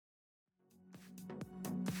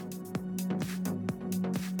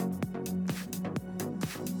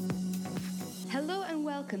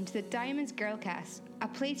welcome to the Diamonds Girlcast, a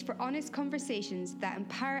place for honest conversations that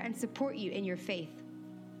empower and support you in your faith.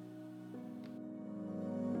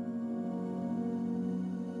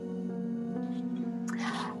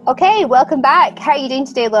 Okay, welcome back. How are you doing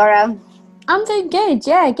today, Laura? I'm doing good.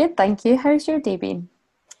 Yeah, good, thank you. How's your day been?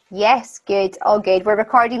 Yes, good. All good. We're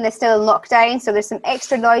recording this still in lockdown, so there's some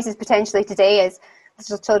extra noises potentially today as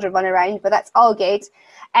little children run around, but that's all good.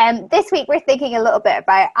 This week we're thinking a little bit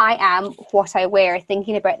about I am what I wear,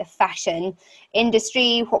 thinking about the fashion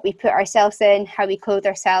industry, what we put ourselves in, how we clothe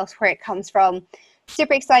ourselves, where it comes from.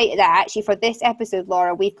 Super excited that actually for this episode,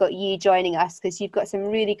 Laura, we've got you joining us because you've got some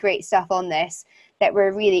really great stuff on this that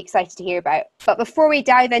we're really excited to hear about. But before we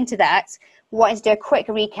dive into that, we wanted to do a quick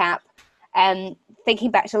recap.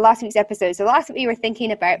 Thinking back to last week's episode. So last week we were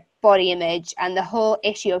thinking about body image and the whole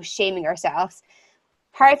issue of shaming ourselves.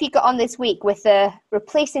 How have you got on this week with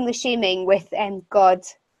replacing the shaming with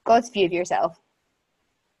God's view of yourself?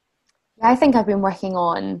 I think I've been working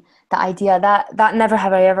on the idea that never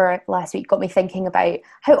have I ever last week got me thinking about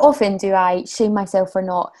how often do I shame myself for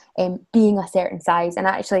not being a certain size, and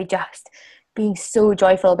actually just being so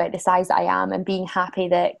joyful about the size that I am and being happy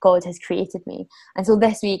that God has created me. And so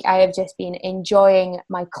this week I have just been enjoying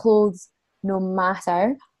my clothes no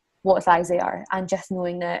matter what size they are, and just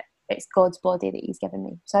knowing that it's God's body that he's given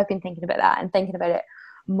me. So I've been thinking about that and thinking about it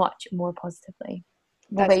much more positively.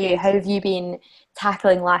 What about you? How have you been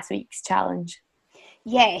tackling last week's challenge?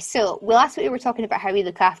 Yeah, so last week we were talking about how we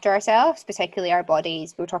look after ourselves, particularly our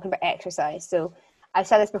bodies. We were talking about exercise. So I've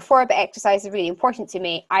said this before, but exercise is really important to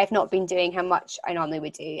me. I've not been doing how much I normally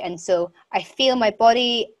would do. And so I feel my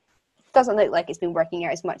body doesn't look like it's been working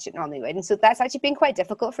out as much as it normally would. And so that's actually been quite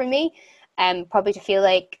difficult for me. Probably to feel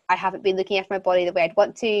like I haven't been looking after my body the way I'd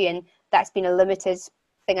want to. And that's been a limited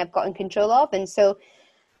thing I've gotten control of. And so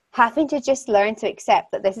having to just learn to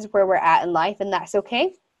accept that this is where we're at in life and that's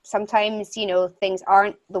okay. Sometimes, things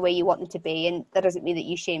aren't the way you want them to be. And that doesn't mean that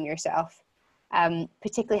you shame yourself.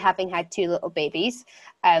 Particularly having had 2 little babies.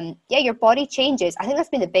 Your body changes. I think that's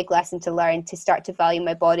been a big lesson to learn, to start to value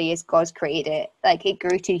my body as God's created it. Like, it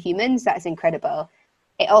grew 2 humans. That's incredible.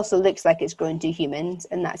 It also looks like it's grown 2 humans,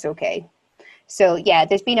 and that's okay. So yeah,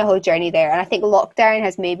 there's been a whole journey there. And I think lockdown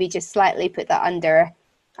has maybe just slightly put that under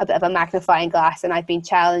a bit of a magnifying glass. And I've been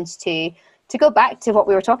challenged to go back to what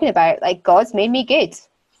we were talking about. Like, God's made me good.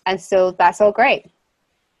 And so that's all great.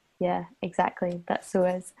 Yeah, exactly. That so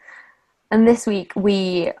is. And this week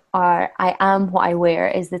I Am What I Wear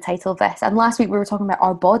is the title of this. And last week we were talking about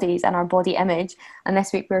our bodies and our body image. And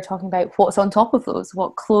this week we were talking about what's on top of those,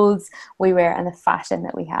 what clothes we wear and the fashion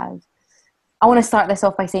that we have. I want to start this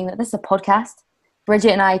off by saying that this is a podcast.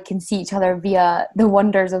 Bridget and I can see each other via the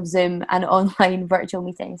wonders of Zoom and online virtual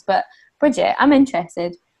meetings. But Bridget, I'm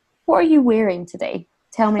interested. What are you wearing today?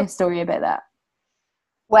 Tell me a story about that.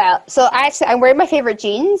 Well, so I'm wearing my favourite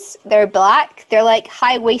jeans. They're black. They're like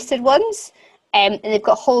high-waisted ones, and they've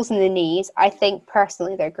got holes in the knees. I think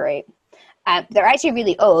personally they're great. They're actually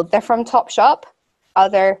really old. They're from Topshop.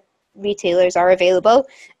 Other retailers are available.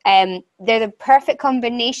 They're the perfect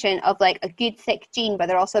combination of like a good thick jean, but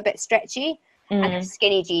they're also a bit stretchy, and they're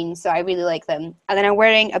skinny jeans, so I really like them. And then I'm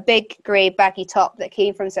wearing a big grey baggy top that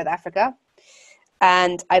came from South Africa.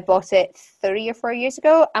 And I bought it 3 or 4 years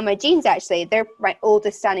ago. And my jeans, actually, they're my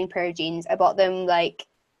oldest standing pair of jeans. I bought them like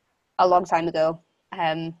a long time ago,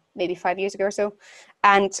 maybe 5 years ago or so.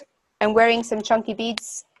 And I'm wearing some chunky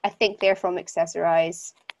beads. I think they're from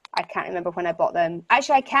Accessorize. I can't remember when I bought them.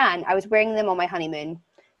 Actually, I can. I was wearing them on my honeymoon.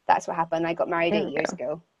 That's what happened. I got married 8 years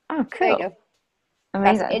ago. Oh, cool. There you go.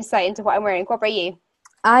 Amazing. That's insight into what I'm wearing. What about you?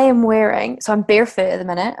 I am wearing, so I'm barefoot at the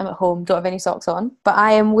minute, I'm at home, don't have any socks on, but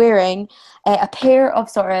I am wearing a pair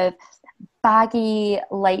of sort of baggy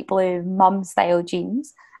light blue mum style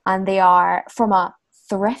jeans, and they are from a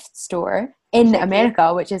thrift store in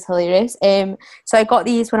America, which is hilarious. So I got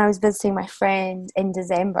these when I was visiting my friend in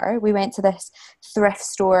December. We went to this thrift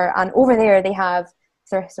store, and over there they have,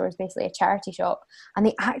 thrift store is basically a charity shop, and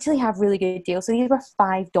they actually have really good deals. So these were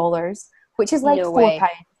 $5, which is like £4.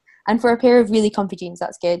 And for a pair of really comfy jeans,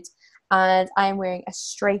 that's good. And I'm wearing a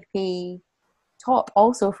stripy top,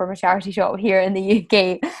 also from a charity shop here in the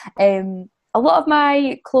UK. A lot of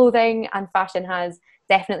my clothing and fashion has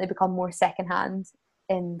definitely become more secondhand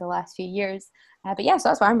in the last few years. But yeah, so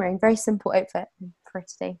that's what I'm wearing. Very simple outfit for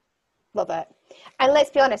today. Love it. And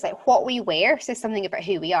let's be honest, like, what we wear says something about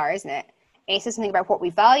who we are, isn't it? It says something about what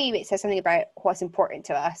we value. It says something about what's important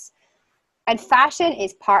to us. And fashion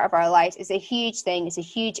is part of our lives. It's a huge thing. It's a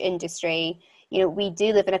huge industry. We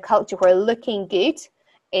do live in a culture where looking good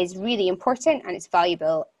is really important and it's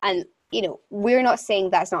valuable. And, we're not saying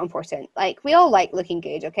that's not important. Like, we all like looking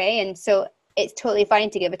good, okay? And so it's totally fine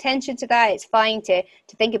to give attention to that. It's fine to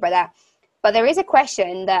think about that. But there is a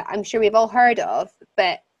question that I'm sure we've all heard of,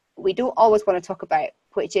 but we don't always want to talk about,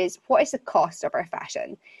 which is, what is the cost of our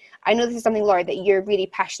fashion? I know this is something, Laura, that you're really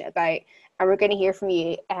passionate about, and we're going to hear from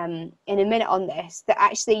you in a minute on this, that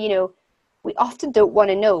actually, you know, we often don't want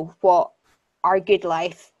to know what our good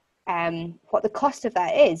life, what the cost of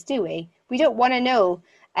that is, do we? We don't want to know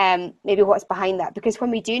maybe what's behind that, because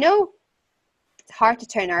when we do know, it's hard to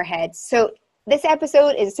turn our heads. So this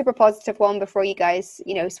episode is a super positive one before you guys,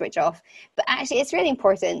 you know, switch off. But actually, it's really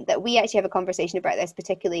important that we actually have a conversation about this,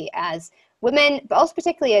 particularly as women, but also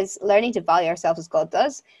particularly as learning to value ourselves as God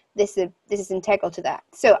does. This is integral to that.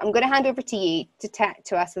 So I'm going to hand over to you to talk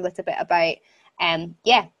to us a little bit about,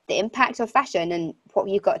 the impact of fashion and what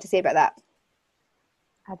you've got to say about that.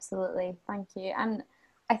 Absolutely, thank you. And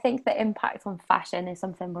I think the impact on fashion is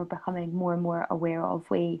something we're becoming more and more aware of.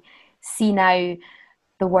 We see now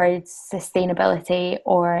the words sustainability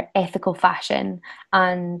or ethical fashion,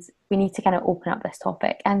 and we need to kind of open up this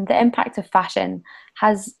topic. And the impact of fashion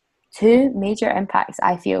has two major impacts,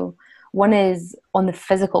 I feel. One is on the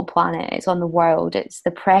physical planet, it's on the world. It's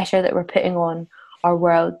the pressure that we're putting on our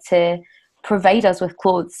world to provide us with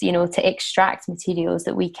clothes, you know, to extract materials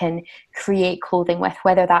that we can create clothing with,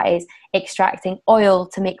 whether that is extracting oil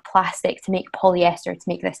to make plastic, to make polyester, to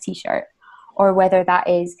make this t-shirt, or whether that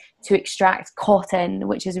is to extract cotton,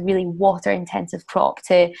 which is a really water intensive crop,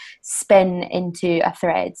 to spin into a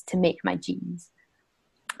thread to make my jeans.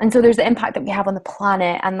 And so there's the impact that we have on the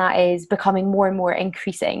planet, and that is becoming more and more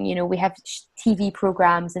increasing. You know, we have TV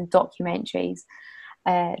programs and documentaries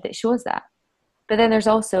that shows that. But then there's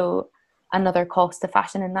also another cost to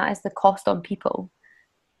fashion, and that is the cost on people.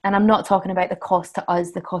 And I'm not talking about the cost to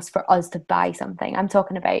us, the cost for us to buy something. I'm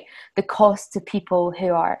talking about the cost to people who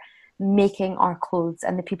are making our clothes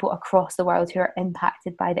and the people across the world who are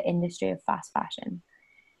impacted by the industry of fast fashion.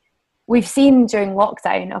 We've seen during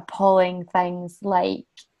lockdown appalling things like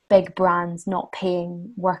big brands not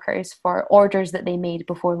paying workers for orders that they made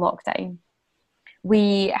before lockdown.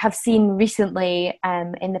 We have seen recently,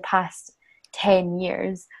 in the past 10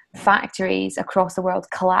 years, factories across the world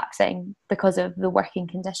collapsing because of the working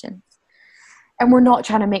conditions. And we're not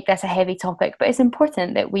trying to make this a heavy topic, but it's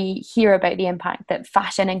important that we hear about the impact that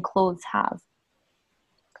fashion and clothes have.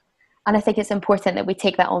 And I think it's important that we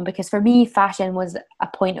take that on, because for me, fashion was a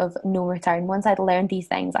point of no return. Once I'd learned these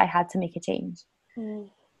things, I had to make a change.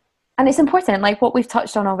 And it's important, like what we've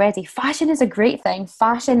touched on already, fashion is a great thing.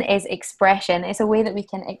 Fashion is expression. It's a way that we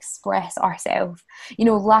can express ourselves. You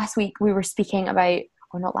know, last week we were speaking about,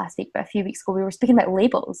 or not last week, but a few weeks ago, we were speaking about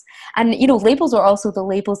labels. And, you know, labels are also the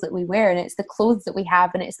labels that we wear, and it's the clothes that we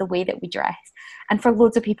have, and it's the way that we dress. And for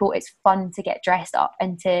loads of people, it's fun to get dressed up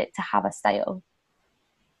and to have a style.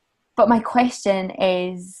 But my question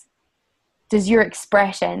is, does your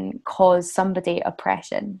expression cause somebody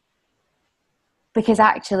oppression? Because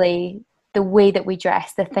actually, the way that we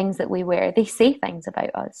dress, the things that we wear, they say things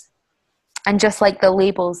about us. And just like the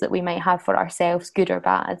labels that we might have for ourselves, good or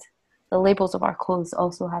bad, the labels of our clothes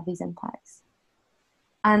also have these impacts.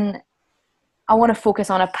 And I want to focus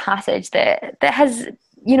on a passage that has,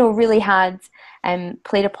 you know, really had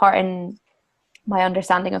played a part in my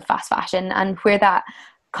understanding of fast fashion, and where that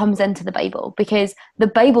comes into the Bible, because the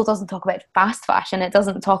Bible doesn't talk about fast fashion. It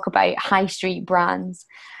doesn't talk about high street brands,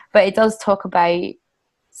 but it does talk about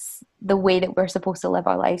the way that we're supposed to live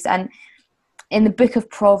our lives. And in the book of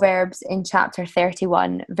Proverbs, in chapter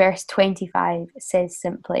 31, verse 25, says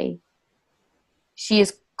simply, "She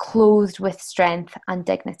is clothed with strength and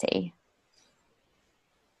dignity."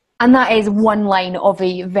 And that is one line of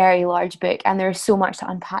a very large book, and there is so much to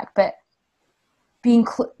unpack. But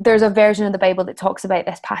there's a version of the Bible that talks about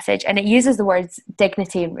this passage, and it uses the words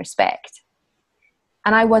dignity and respect.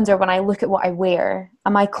 And I wonder, when I look at what I wear,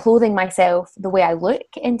 am I clothing myself the way I look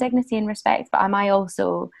in dignity and respect? But am I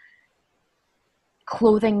also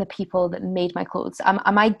clothing the people that made my clothes? Am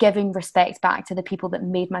I giving respect back to the people that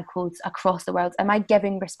made my clothes across the world? Am I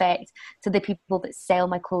giving respect to the people that sell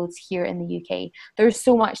my clothes here in the UK? There's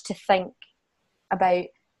so much to think about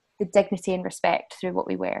the dignity and respect through what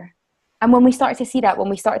we wear. And when we start to see that, when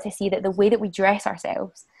we start to see that the way that we dress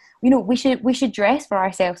ourselves, you know, we should dress for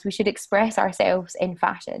ourselves. We should express ourselves in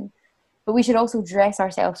fashion, but we should also dress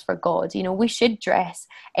ourselves for God. You know, we should dress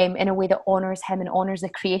in a way that honors Him and honors the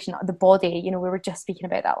creation of the body. You know, we were just speaking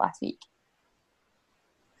about that last week.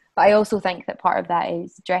 But I also think that part of that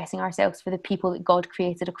is dressing ourselves for the people that God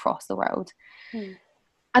created across the world.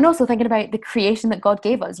 And also thinking about the creation that God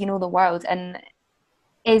gave us, you know, the world. And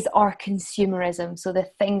is our consumerism, so the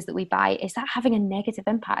things that we buy, is that having a negative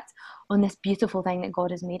impact on this beautiful thing that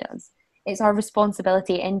God has made us? It's our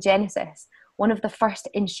responsibility. In Genesis, one of the first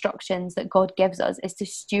instructions that God gives us is to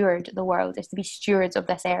steward the world, is to be stewards of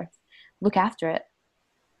this earth, look after it.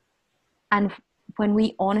 And when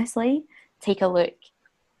we honestly take a look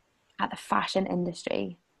at the fashion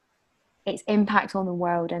industry, its impact on the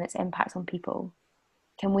world and its impact on people,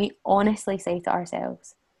 can we honestly say to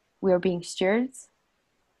ourselves, we are being stewards,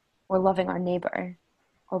 we're loving our neighbour,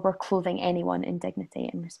 or we're clothing anyone in dignity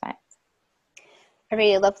and respect? I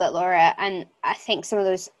really love that, Laura. And I think some of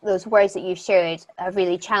those words that you've shared have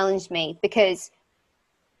really challenged me, because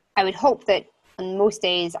I would hope that on most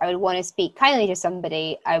days I would want to speak kindly to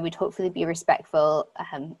somebody. I would hopefully be respectful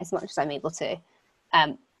as much as I'm able to.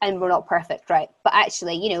 And we're not perfect, right? But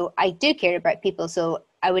actually, you know, I do care about people, so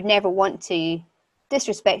I would never want to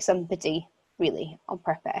disrespect somebody really on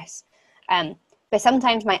purpose. But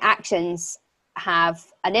sometimes my actions have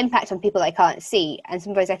an impact on people I can't see. And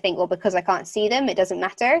sometimes I think, well, because I can't see them, it doesn't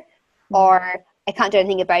matter, or I can't do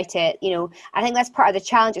anything about it. You know, I think that's part of the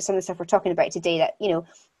challenge of some of the stuff we're talking about today, that, you know,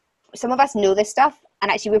 some of us know this stuff, and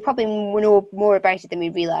actually we probably know more about it than we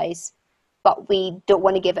realize, but we don't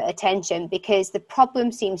want to give it attention because the problem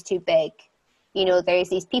seems too big. You know, there's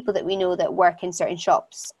these people that we know that work in certain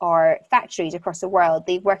shops or factories across the world.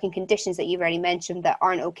 They work in conditions that you've already mentioned that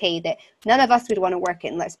aren't okay, that none of us would want to work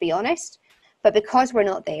in, let's be honest. But because we're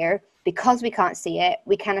not there, because we can't see it,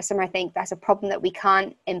 we kind of somehow think that's a problem that we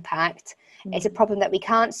can't impact. It's a problem that we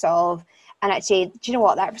can't solve. And actually, do you know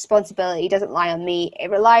what? That responsibility doesn't lie on me. It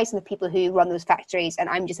relies on the people who run those factories, and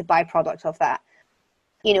I'm just a byproduct of that.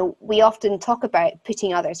 You know, we often talk about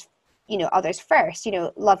putting others first, you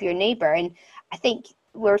know, love your neighbor. And I think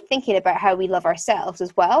we're thinking about how we love ourselves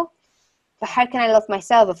as well. But how can I love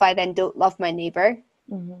myself if I then don't love my neighbor?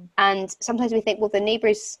 Mm-hmm. And sometimes we think, well, the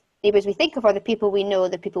neighbors we think of are the people we know,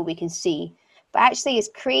 the people we can see. But actually, as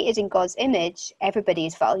created in God's image, everybody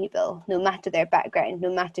is valuable, no matter their background, no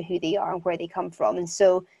matter who they are and where they come from. And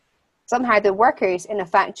so somehow the workers in a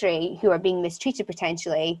factory who are being mistreated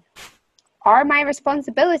potentially are my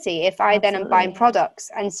responsibility if I then am buying products.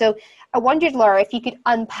 And so I wondered, Laura, if you could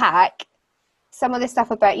unpack some of the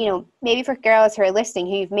stuff about, you know, maybe for girls who are listening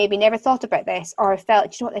who've maybe never thought about this, or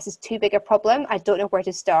felt, you know what, this is too big a problem, I don't know where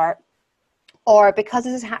to start. Or because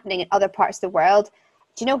this is happening in other parts of the world,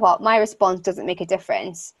 do you know what, my response doesn't make a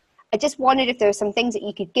difference. I just wondered if there were some things that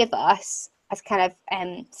you could give us as kind of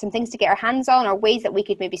some things to get our hands on, or ways that we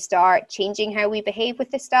could maybe start changing how we behave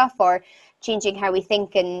with this stuff, or changing how we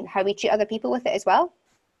think and how we treat other people with it as well.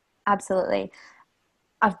 Absolutely.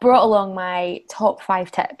 I've brought along my top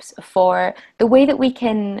 5 tips for the way that we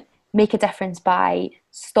can make a difference by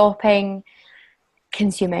stopping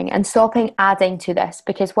consuming and stopping adding to this,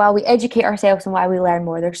 because while we educate ourselves and while we learn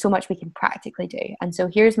more, there's so much we can practically do. And so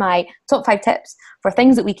here's my top 5 tips for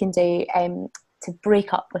things that we can do to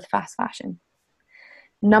break up with fast fashion.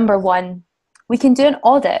 Number 1, we can do an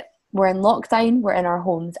audit. We're in lockdown, we're in our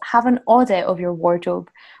homes. Have an audit of your wardrobe.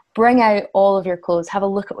 Bring out all of your clothes, have a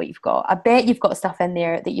look at what you've got. I bet you've got stuff in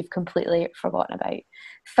there that you've completely forgotten about.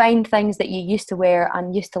 Find things that you used to wear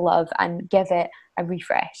and used to love and give it a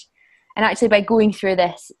refresh. And actually, by going through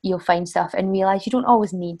this, you'll find stuff and realise you don't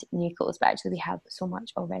always need new clothes, but actually we have so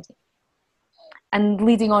much already. And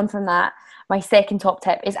leading on from that, my second top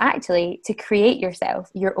tip is actually to create yourself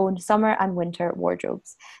your own summer and winter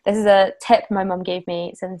wardrobes. This is a tip my mum gave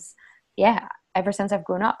me ever since I've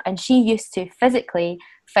grown up. And she used to physically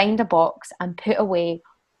find a box and put away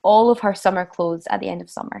all of her summer clothes at the end of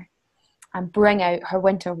summer and bring out her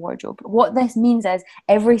winter wardrobe. What this means is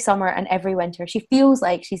every summer and every winter, she feels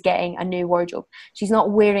like she's getting a new wardrobe. She's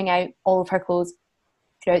not wearing out all of her clothes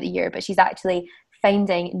throughout the year, but she's actually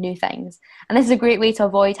finding new things. And this is a great way to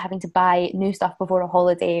avoid having to buy new stuff before a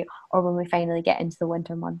holiday or when we finally get into the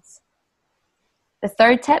winter months. The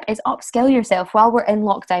third tip is upskill yourself. While we're in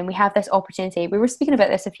lockdown, we have this opportunity. We were speaking about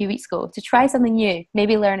this a few weeks ago, to try something new,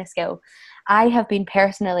 maybe learn a skill. I have been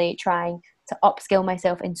personally trying to upskill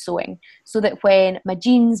myself in sewing, so that when my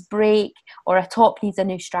jeans break or a top needs a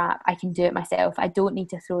new strap, I can do it myself. I don't need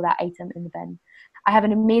to throw that item in the bin. I have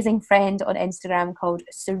an amazing friend on Instagram called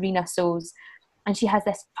Serena Sews, and she has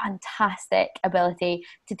this fantastic ability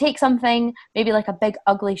to take something, maybe like a big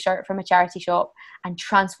ugly shirt from a charity shop, and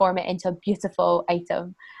transform it into a beautiful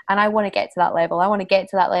item. And I want to get to that level. I want to get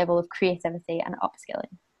to that level of creativity and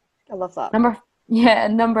upskilling. I love that.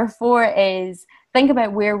 Number 4 is think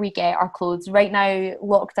about where we get our clothes. Right now,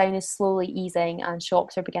 lockdown is slowly easing and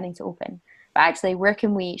shops are beginning to open. But actually, where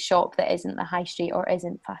can we shop that isn't the high street or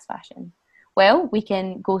isn't fast fashion? Well, we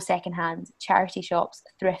can go secondhand, charity shops,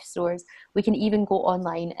 thrift stores. We can even go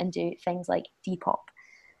online and do things like Depop.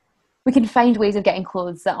 we can find ways of getting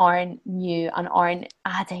clothes that aren't new and aren't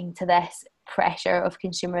adding to this pressure of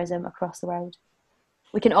consumerism across the world.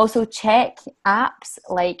 We can also check apps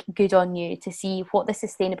like Good On You to see what the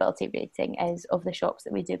sustainability rating is of the shops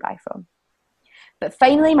that we do buy from. But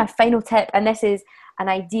finally, my final tip, and this is an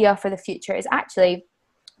idea for the future, is actually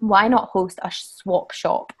why not host a swap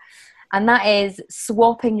shop? And that is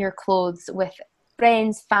swapping your clothes with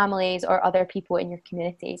friends, families, or other people in your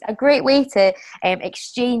communities. A great way to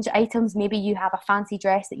exchange items. Maybe you have a fancy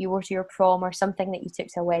dress that you wore to your prom, or something that you took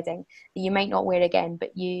to a wedding that you might not wear again,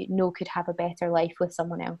 but you know could have a better life with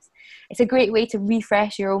someone else. It's a great way to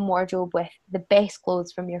refresh your own wardrobe with the best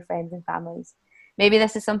clothes from your friends and families. Maybe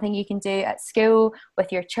this is something you can do at school,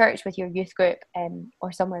 with your church, with your youth group,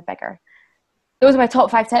 or somewhere bigger. Those are my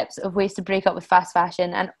top 5 tips of ways to break up with fast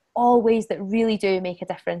fashion, and all ways that really do make a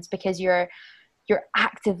difference, because you're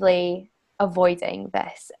actively avoiding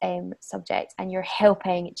this subject, and you're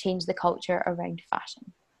helping change the culture around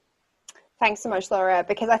fashion. Thanks so much, Laura,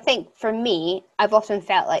 because I think for me, I've often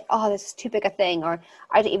felt like, oh, this is too big a thing, or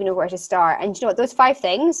I don't even know where to start. And you know what, those 5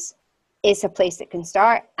 things is a place that can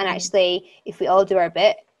start. And actually, if we all do our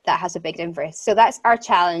bit, that has a big difference. So that's our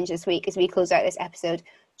challenge this week as we close out this episode.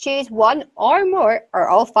 Choose 1 or more, or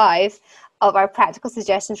all 5, of our practical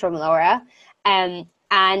suggestions from Laura. And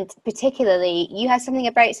particularly, you have something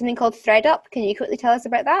called ThredUp. Can you quickly tell us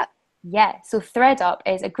about that? Yeah, so ThredUp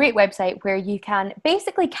is a great website where you can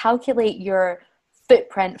basically calculate your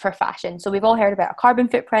footprint for fashion. So we've all heard about a carbon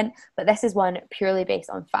footprint, but this is one purely based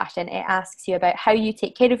on fashion. It asks you about how you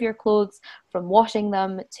take care of your clothes, from washing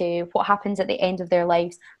them to what happens at the end of their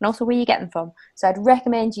lives, and also where you get them from. So I'd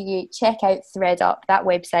recommend you check out ThredUp, that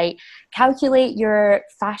website, calculate your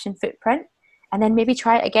fashion footprint, and then maybe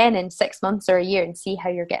try it again in 6 months or a year and see how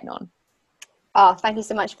you're getting on. Oh, thank you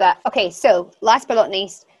so much for that. Okay, so last but not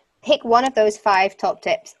least, pick one of those 5 top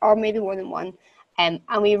tips, or maybe more than one. And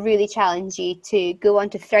we really challenge you to go on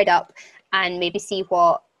to ThredUp and maybe see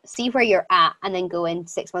where you're at, and then go in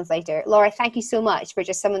 6 months later. Laura, thank you so much for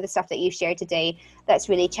just some of the stuff that you shared today. That's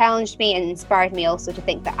really challenged me and inspired me also to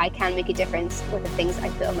think that I can make a difference with the things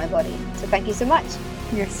I put on my body. So thank you so much.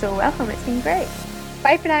 You're so welcome. It's been great.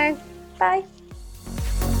 Bye for now. Bye.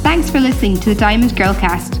 Thanks for listening to the Diamond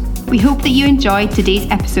Girlcast. We hope that you enjoyed today's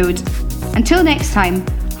episode. Until next time,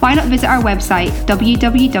 why not visit our website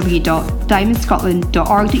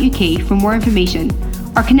www.diamondscotland.org.uk for more information,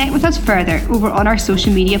 or connect with us further over on our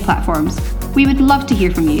social media platforms. We would love to hear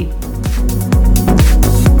from you.